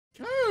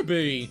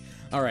Kirby!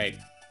 Alright.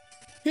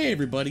 Hey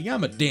everybody,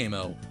 I'm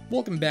Adamo.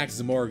 Welcome back to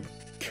some more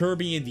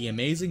Kirby and the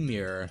Amazing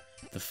Mirror,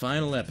 the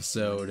final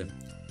episode.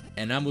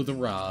 And I'm with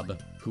Rob,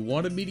 who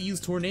wanted me to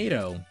use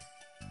Tornado.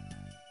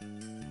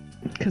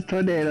 Because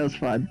Tornado's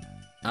fun.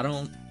 I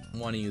don't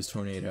want to use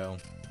Tornado.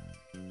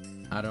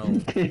 I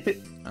don't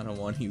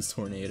want to use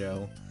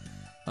Tornado.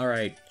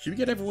 Alright, should we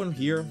get everyone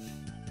here?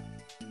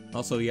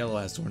 Also, Yellow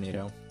has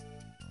Tornado.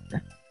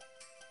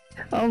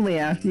 Only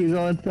after you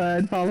go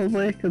inside,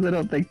 probably, because I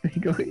don't think they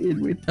go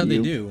in with you. Oh, they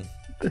do.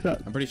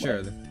 I'm pretty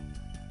sure.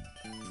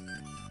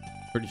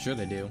 Pretty sure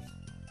they do.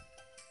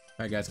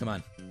 Alright guys, come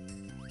on.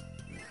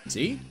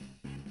 See?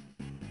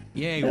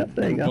 Yay, Yep,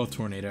 we're go. both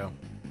Tornado.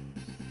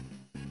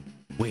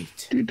 Wait.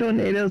 Two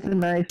tornadoes and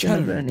nice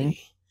and burning.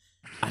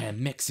 I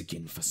am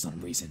Mexican for some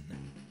reason.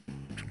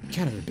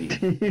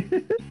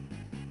 Kirby.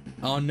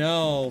 Oh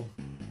no.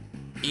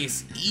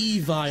 It's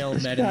evil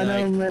Meta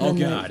Knight. Oh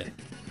god.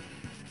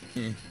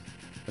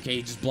 Okay,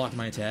 he just blocked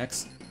my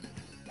attacks.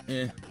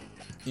 Wait.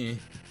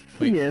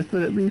 Yes,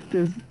 but at least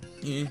his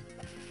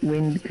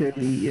wind could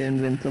be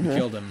invincible.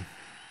 Killed him.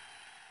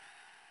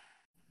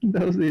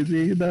 That was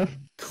easy enough.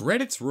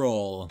 Credits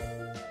roll.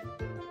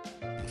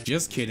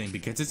 Just kidding,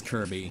 because it's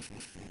Kirby.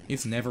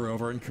 It's never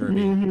over in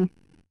Kirby.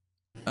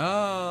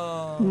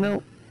 Oh.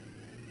 Nope.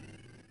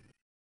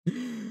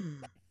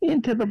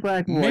 Into the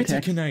black vortex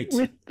Metakanite.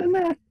 with the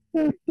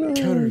master sword.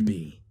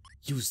 Kirby,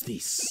 use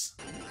this.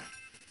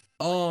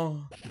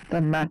 Oh. The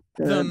master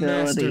ability.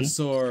 Master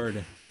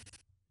Sword.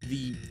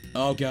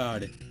 Oh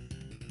god.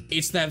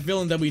 It's that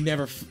villain that we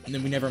never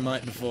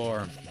met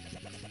before.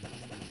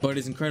 But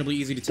it's incredibly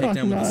easy to take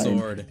down with the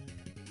sword.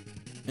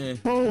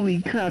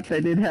 Holy crap, I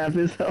did have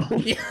his health.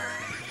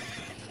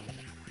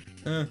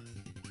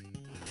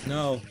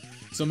 No.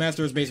 So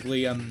Master is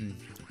basically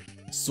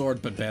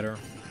sword but better.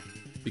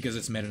 Because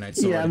it's Meta Knight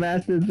sword. Yeah,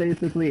 Master is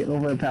basically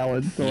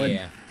overpowered sword.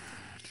 Yeah.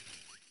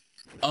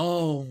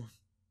 Oh.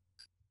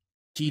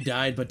 He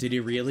died, but did he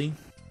really?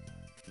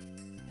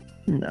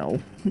 No,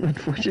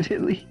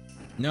 unfortunately.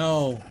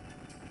 No.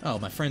 Oh,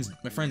 my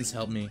friends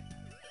helped me.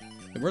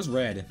 Hey, where's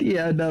Red?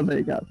 Yeah, no,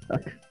 they got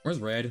stuck. Where's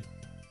Red?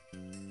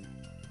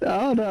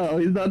 Oh no,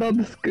 he's not on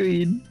the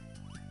screen.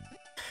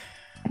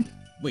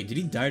 Wait, did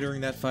he die during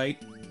that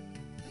fight?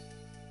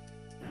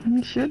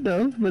 He should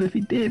have, but if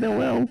he did, oh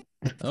well.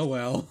 Oh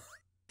well.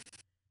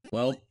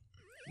 Well,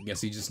 I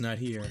guess he's just not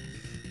here.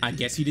 I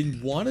guess he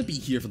didn't want to be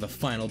here for the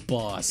final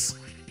boss.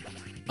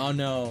 Oh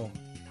no.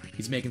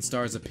 He's making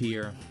stars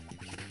appear.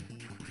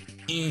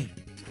 Yeah.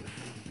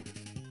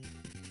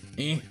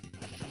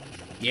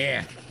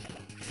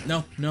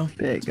 No.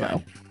 There you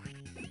go.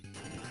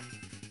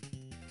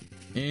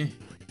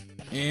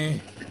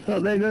 Oh,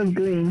 there goes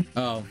green.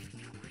 Oh.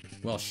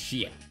 Well,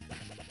 shit.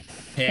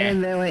 Yeah.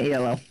 And there went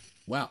yellow.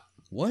 Wow.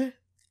 What?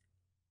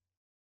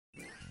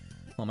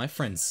 Well, my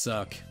friends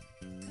suck.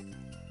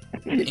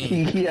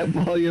 Yeah,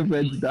 all your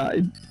friends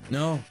died.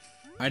 No.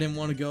 I didn't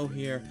want to go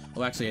here.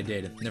 Oh, actually, I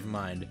did. Never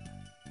mind.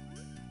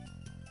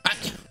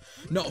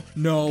 No.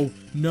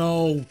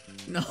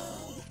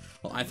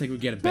 Well, I think we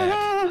get it back.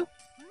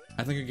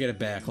 I think we get it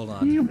back. Hold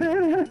on. You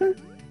better.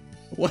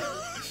 What?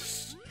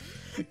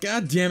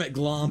 God damn it,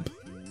 Glomp.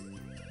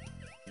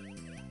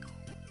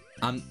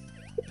 I'm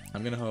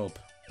gonna hope.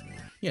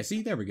 Yeah,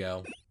 see? There we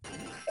go.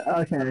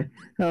 Okay.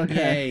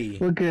 Yay.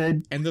 We're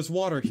good. And there's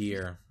water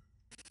here.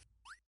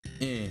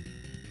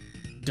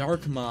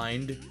 Dark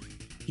Mind.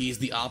 He's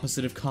the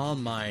opposite of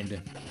Calm Mind.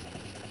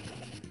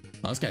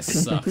 Oh, this guy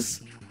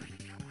sucks.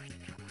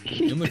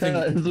 He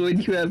does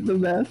when you have the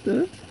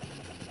master.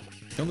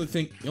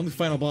 The only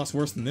final boss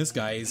worse than this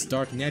guy is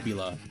Dark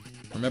Nebula.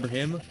 Remember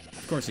him?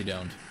 Of course you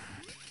don't.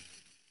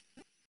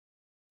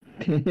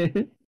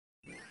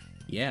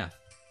 Yeah.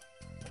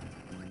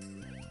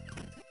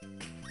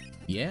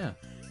 Yeah.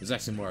 There's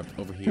actually more up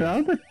over here.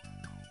 I was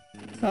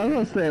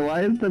gonna say,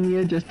 why is the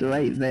mirror just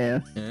right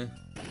there?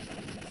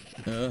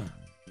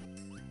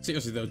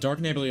 Seriously though,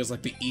 Dark Nebula is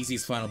like the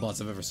easiest final boss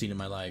I've ever seen in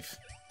my life.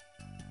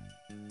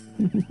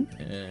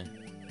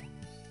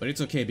 But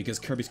it's okay because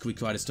Kirby's Quick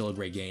Quad is still a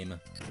great game.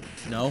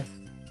 No?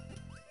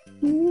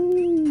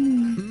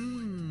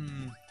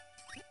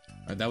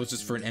 That was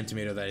just for an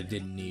M-Tomato that I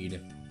didn't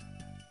need.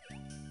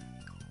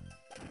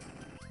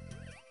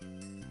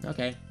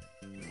 Okay.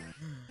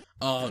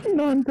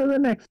 On to the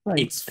next fight.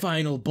 It's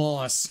final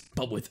boss,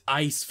 but with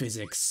ice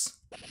physics.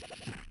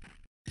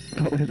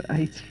 But with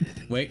ice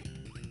physics. Wait.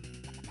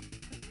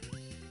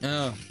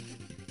 Oh.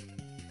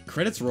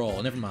 Credits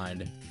roll, never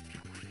mind.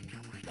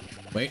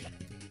 Wait.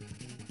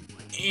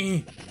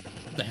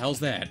 What the hell's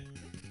that?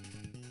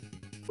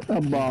 A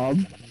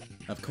bomb.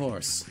 Of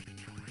course.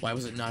 Why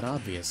was it not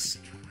obvious?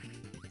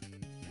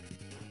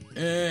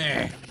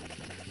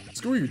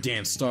 Screw your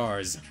damn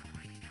stars.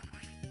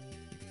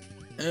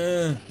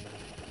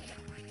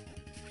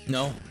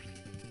 No.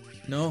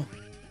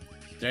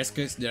 Did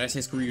I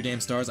say screw your damn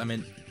stars? I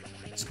meant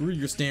screw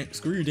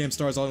your damn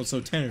stars all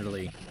so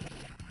tenderly.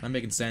 I'm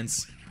making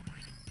sense.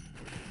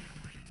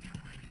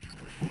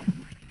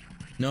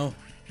 No.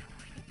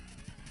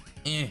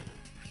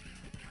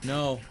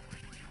 No.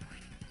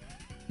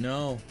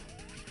 No.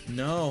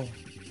 No.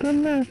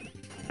 The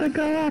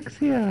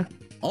Galaxia.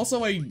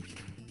 Also, I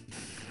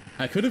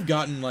could have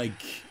gotten, like,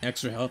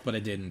 extra health, but I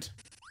didn't.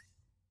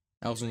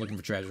 I wasn't looking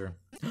for treasure.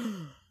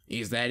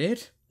 Is that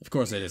it? Of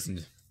course it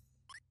isn't.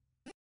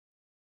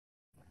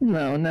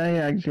 No, now you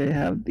actually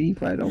have the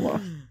final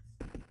boss.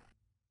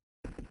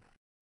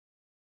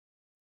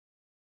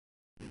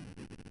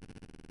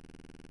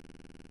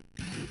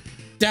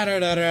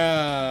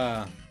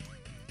 Da-da-da-da!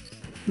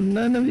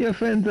 None of your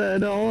friends are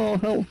at all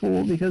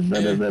helpful because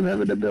none of them have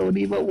an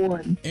ability but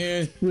one.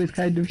 Who is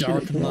kind of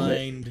Dark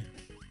Mind.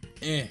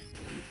 You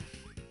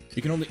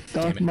can only...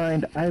 Dark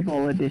Mind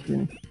Eyeball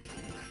Edition.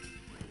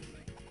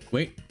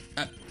 Wait.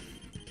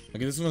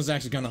 Okay, this one's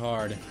actually kind of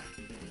hard.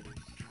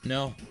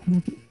 No.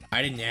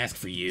 I didn't ask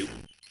for you.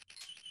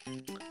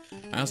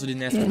 I also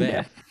didn't ask for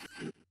that.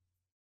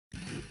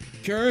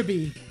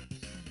 Kirby!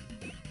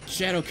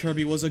 Shadow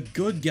Kirby was a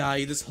good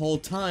guy this whole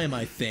time,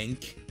 I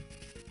think.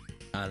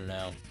 I don't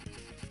know.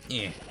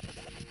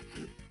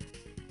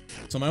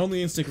 So my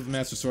only instinct with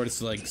Master Sword is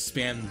to, like,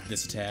 spam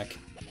this attack.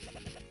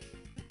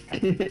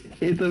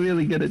 It's a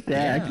really good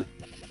attack.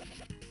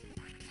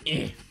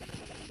 Yeah.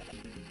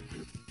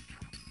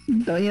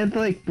 Don't you have to,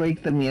 like,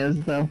 break the mirrors,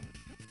 though?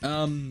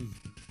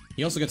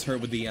 He also gets hurt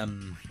with the,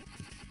 when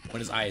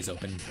his eye is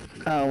open.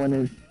 Oh,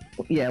 when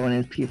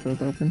his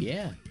pupil's open.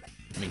 Yeah.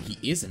 I mean, he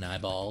is an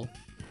eyeball,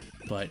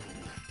 but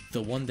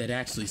the one that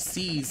actually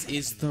sees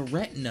is the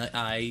retina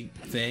eye,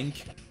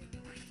 think.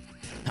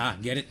 Ha,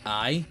 get it?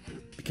 Eye?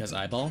 Because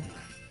eyeball?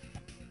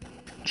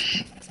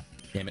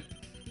 Damn it.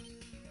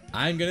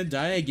 I'm gonna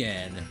die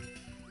again.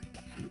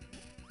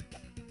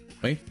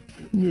 Wait.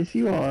 Yes,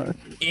 you are.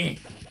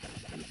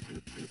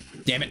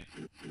 Damn it.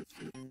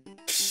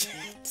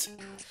 Shit.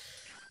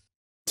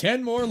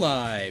 10 more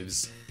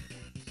lives.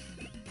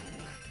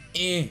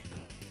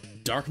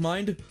 Dark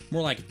Mind?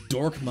 More like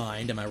Dork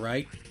Mind, am I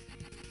right?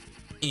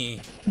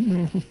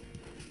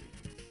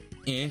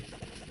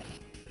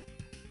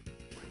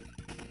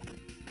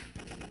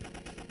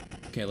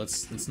 Okay,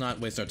 let's not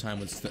waste our time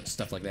with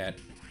stuff like that.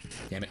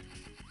 Damn it.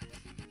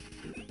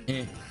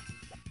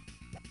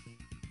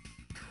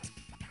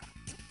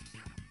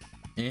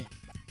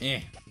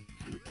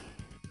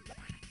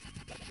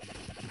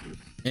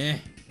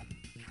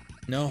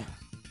 No.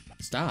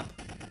 Stop.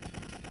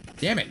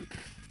 Damn it.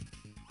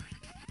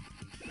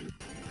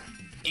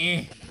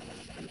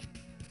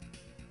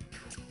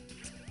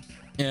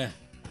 Yeah,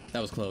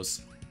 that was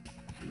close.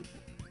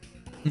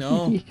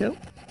 No. Yep.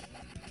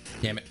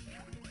 Damn it.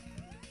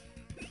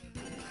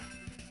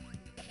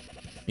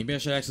 Maybe I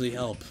should actually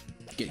help.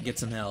 Get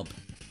some help.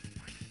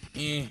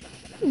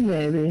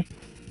 Maybe.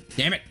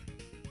 Damn it!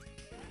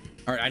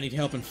 Alright, I need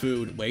help and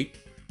food. Wait.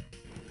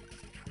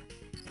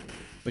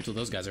 Wait till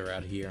those guys are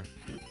out of here.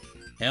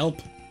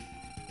 Help!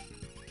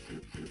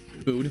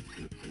 Food.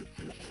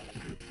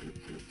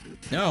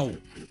 No!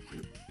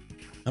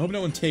 I hope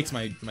no one takes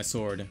my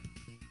sword.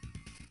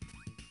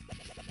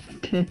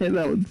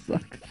 That would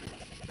suck.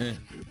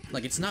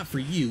 Like, it's not for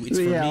you, it's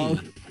for me.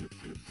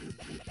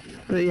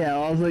 But yeah,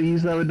 also you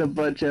summoned a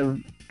bunch of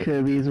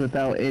Kirby's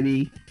without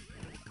any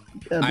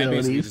abilities. I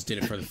basically just did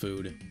it for the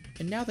food.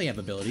 And now they have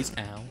abilities.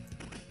 Ow.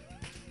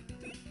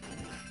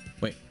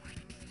 Wait.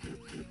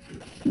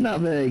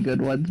 Not very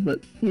good ones,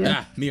 but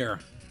yeah. Ah, mirror.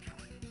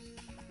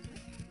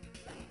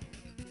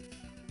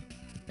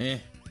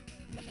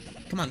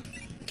 Come on.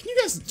 Can you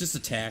guys just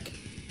attack?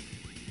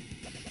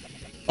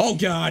 Oh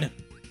god!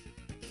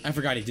 I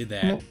forgot he did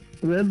that. Well,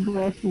 Red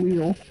lost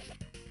wheel.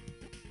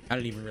 I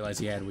didn't even realize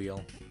he had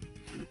wheel.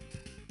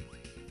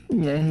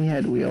 Yeah, he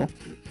had wheel.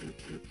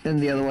 And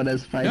the other one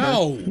has fighter.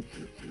 No!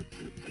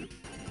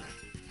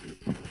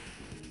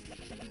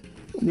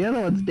 The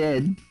other one's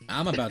dead.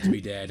 I'm about to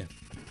be dead.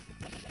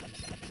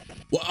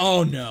 Well,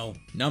 oh no.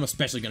 Now I'm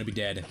especially gonna be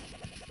dead.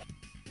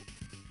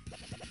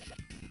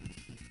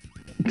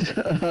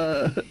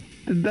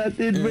 That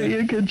did bring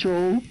in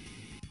control.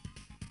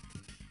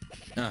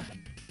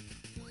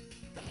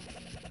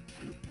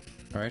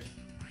 Alright.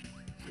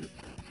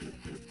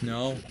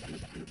 No.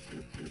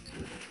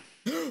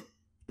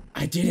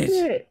 I did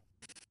it!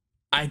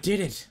 I did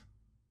it!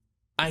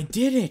 I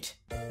did it!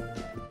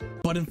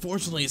 But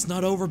unfortunately, it's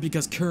not over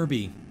because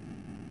Kirby.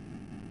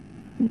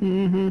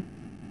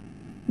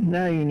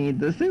 Now you need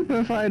the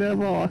Super Fighter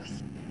boss.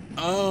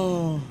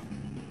 Oh.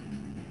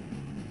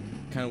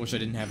 Kinda wish I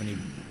didn't have any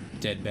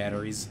dead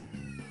batteries.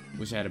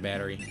 Wish I had a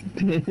battery.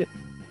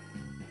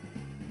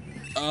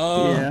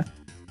 Oh. Yeah.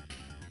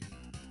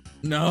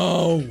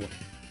 No!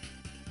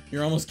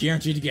 You're almost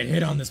guaranteed to get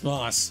hit on this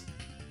boss.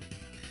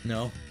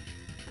 No.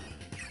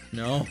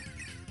 No.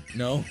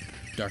 No.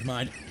 Dark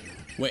Mind.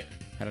 Wait.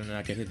 How did I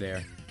not get hit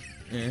there?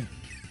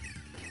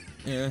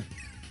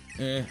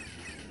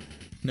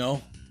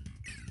 No.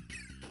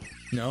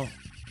 No.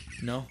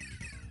 No.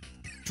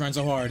 Trying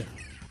so hard.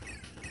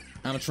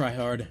 I'ma try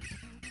hard.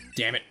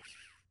 Damn it.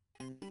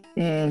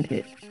 And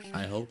hit.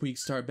 I hope we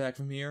start back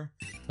from here.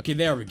 Okay,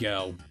 there we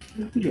go.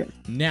 Yeah.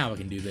 Now we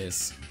can do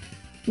this.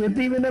 With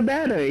even a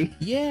battery.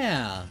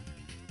 Yeah.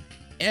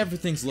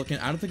 Everything's looking...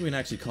 I don't think we can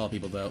actually call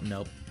people, though.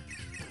 Nope.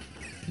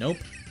 Nope.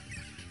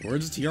 We're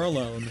just here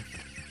alone.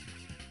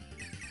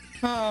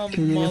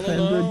 I'm all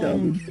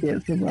alone.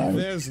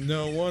 There's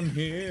no one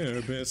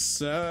here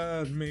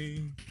beside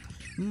me.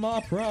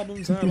 My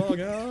problems have all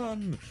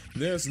gone.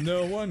 There's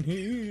no one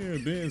here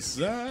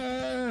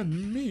beside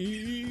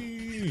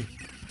me.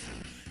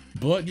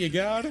 But you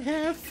gotta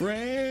have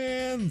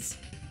friends.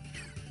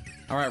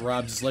 Alright,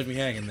 Rob, just leave me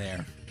hanging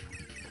there.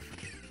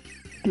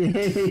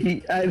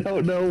 I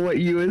don't know what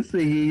you were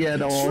singing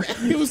at all.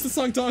 It was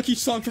the Donkey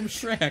song from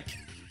Shrek.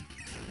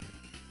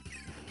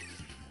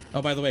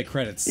 Oh, by the way,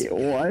 credits. It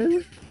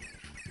was?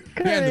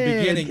 Yeah, in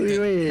the beginning.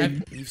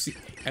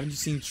 Haven't you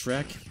seen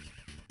Shrek?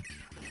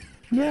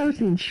 Yeah, I've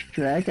seen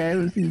Shrek. I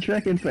haven't seen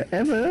Shrek in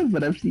forever,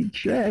 but I've seen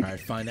Shrek.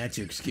 Alright, fine, that's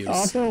your excuse.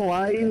 Also,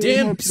 why are you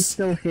able to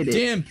still hit it?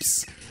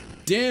 Dimps!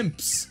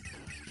 Dimps!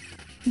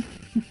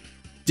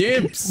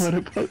 Dimps! What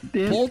about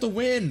Dimps? Pull to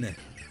win!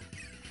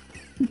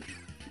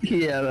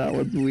 Yeah, that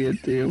was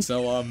weird too.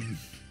 So,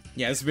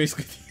 yeah, this is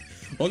basically...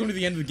 Welcome to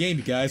the end of the game,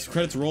 you guys.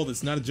 Credits rolled,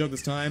 it's not a joke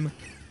this time.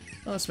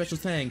 Oh, special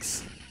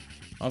thanks.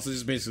 Also,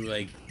 just basically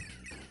like...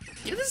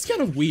 Yeah, this is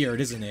kind of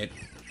weird, isn't it?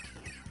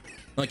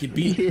 Like, you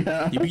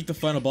beat the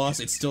final boss,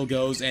 it still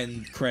goes,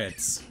 and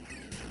credits.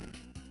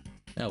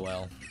 Oh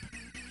well.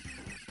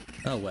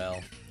 Oh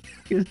well.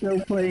 You're still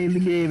playing the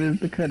game as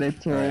the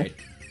credits roll. Alright.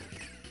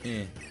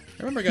 Eh.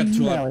 I remember I got up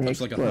to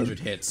like 100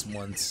 hits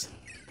once.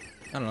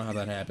 I don't know how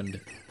that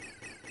happened.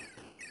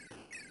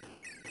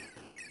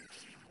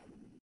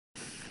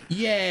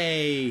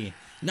 Yay!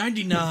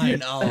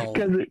 99! Oh!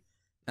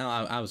 Oh,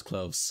 I was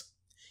close.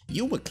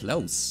 You were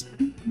close.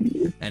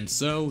 And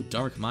so,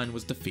 Darkmind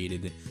was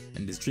defeated,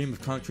 and his dream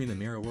of conquering the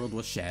mirror world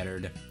was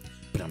shattered.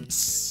 But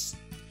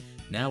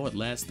now at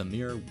last the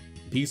mirror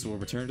piece will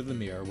return to the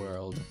mirror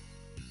world.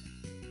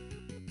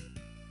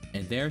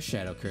 And there's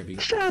Shadow Kirby.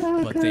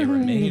 But they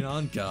remain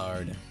on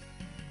guard.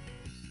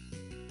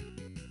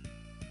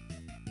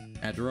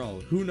 After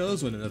all, who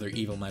knows when another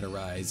evil might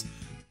arise?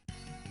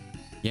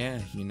 Yeah,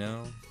 you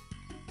know,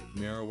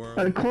 mirror world.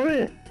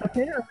 Apparently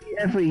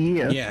every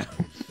year. Yeah.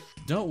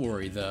 Don't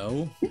worry,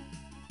 though.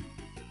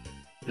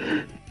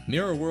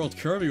 Mirror World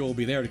Kirby will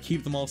be there to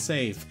keep them all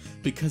safe,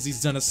 because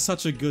he's done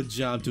such a good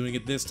job doing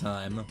it this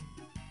time.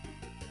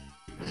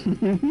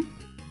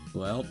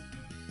 Well,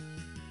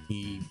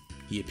 he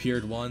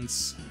appeared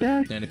once,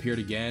 then appeared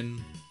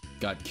again,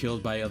 got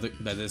killed by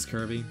this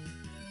Kirby,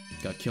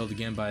 got killed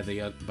again by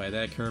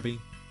that Kirby.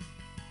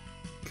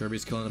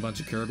 Kirby's killing a bunch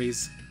of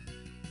Kirbys.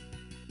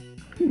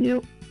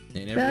 Yep.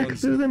 And back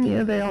through the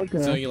mirror they all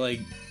go. So you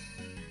like...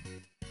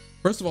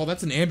 First of all,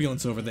 that's an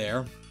ambulance over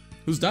there.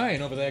 Who's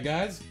dying over there,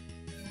 guys?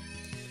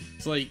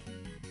 It's like...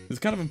 This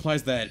kind of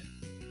implies that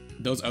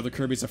those other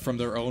Kirbys are from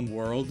their own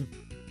world.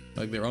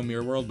 Like, their own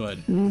mirror world, but...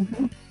 I don't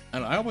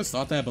know, I always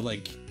thought that, but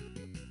like...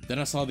 Then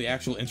I saw the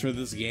actual intro of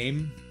this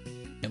game,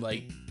 and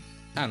like...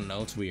 I don't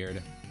know, it's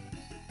weird.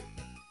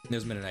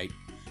 There's Meta Knight.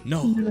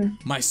 No!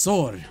 My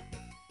sword!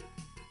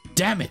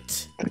 Damn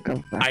it!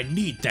 I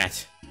need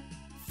that!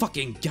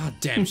 Fucking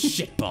goddamn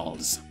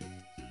shitballs!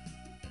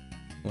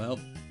 Well...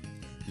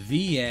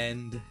 The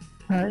end.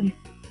 Time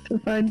to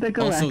find the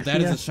Galaxia. Also,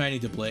 that is a shiny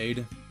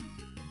Blade.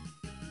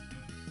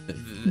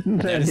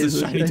 That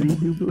is a shiny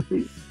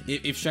Blade.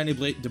 If shiny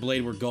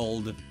Blade were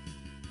gold.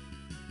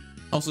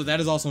 Also, that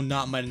is also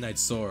not Mighty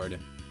Knight's sword.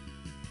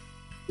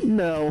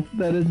 No,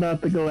 that is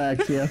not the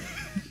Galaxia.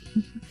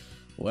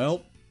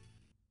 Well,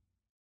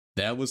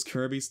 that was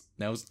Kirby's.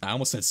 I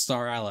almost said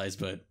Star Allies,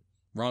 but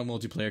wrong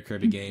multiplayer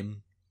Kirby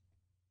game.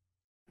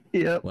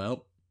 Yep.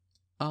 Well,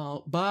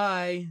 oh,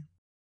 bye.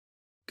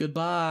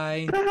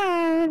 Goodbye.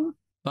 Bye.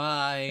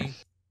 Bye.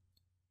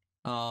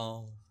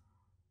 Oh.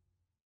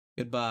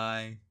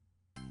 Goodbye.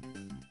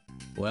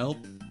 Well,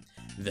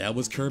 that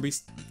was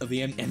Kirby's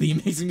the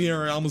Amazing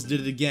Mirror. I almost did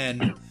it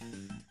again.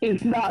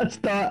 It's not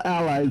Star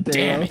Allies,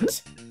 damn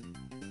it!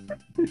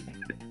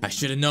 I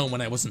should have known when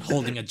I wasn't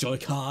holding a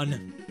Joy-Con.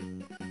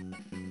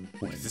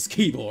 What is this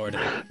keyboard?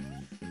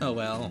 Oh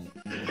well.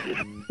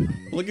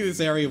 Look at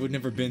this area we've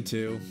never been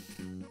to.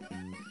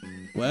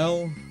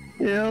 Well.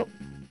 Yep.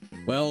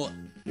 Well.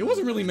 It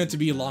wasn't really meant to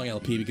be a long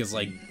LP because,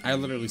 like, I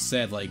literally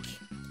said, like,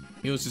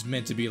 it was just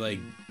meant to be, like,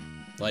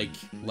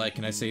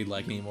 can I say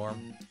like anymore?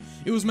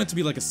 It was meant to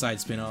be, like, a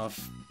side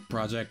spin-off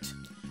project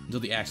until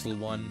the actual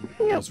one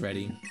was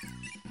ready.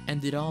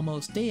 And it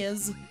almost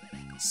is.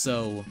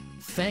 So,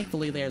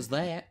 thankfully there's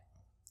that.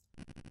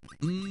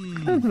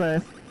 That's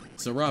nice.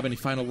 So, Rob, any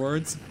final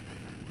words?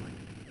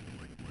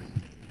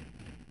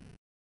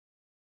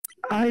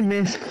 I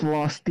miss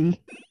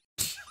Frosty.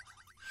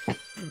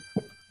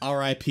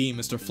 R.I.P.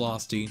 Mr.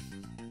 Flosty.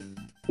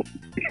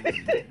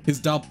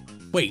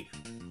 Wait,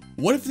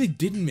 what if they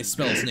didn't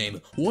misspell his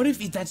name? What if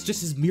that's just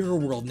his Mirror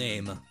World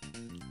name?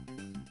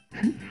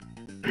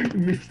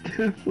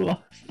 Mr.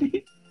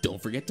 Flosty.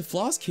 Don't forget to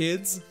floss,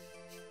 kids.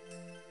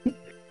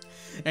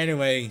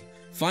 Anyway,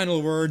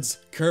 final words.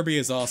 Kirby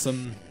is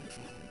awesome.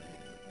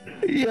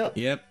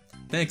 Yep.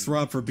 Thanks,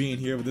 Rob, for being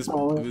here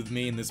with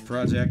me in this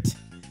project.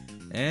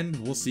 And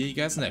we'll see you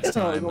guys next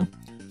time.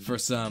 for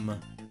some...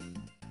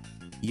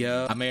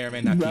 Yeah, I may or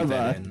may not keep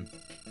that in.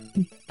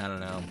 I don't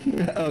know.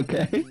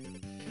 Okay.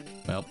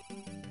 Well.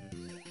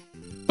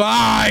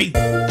 Bye!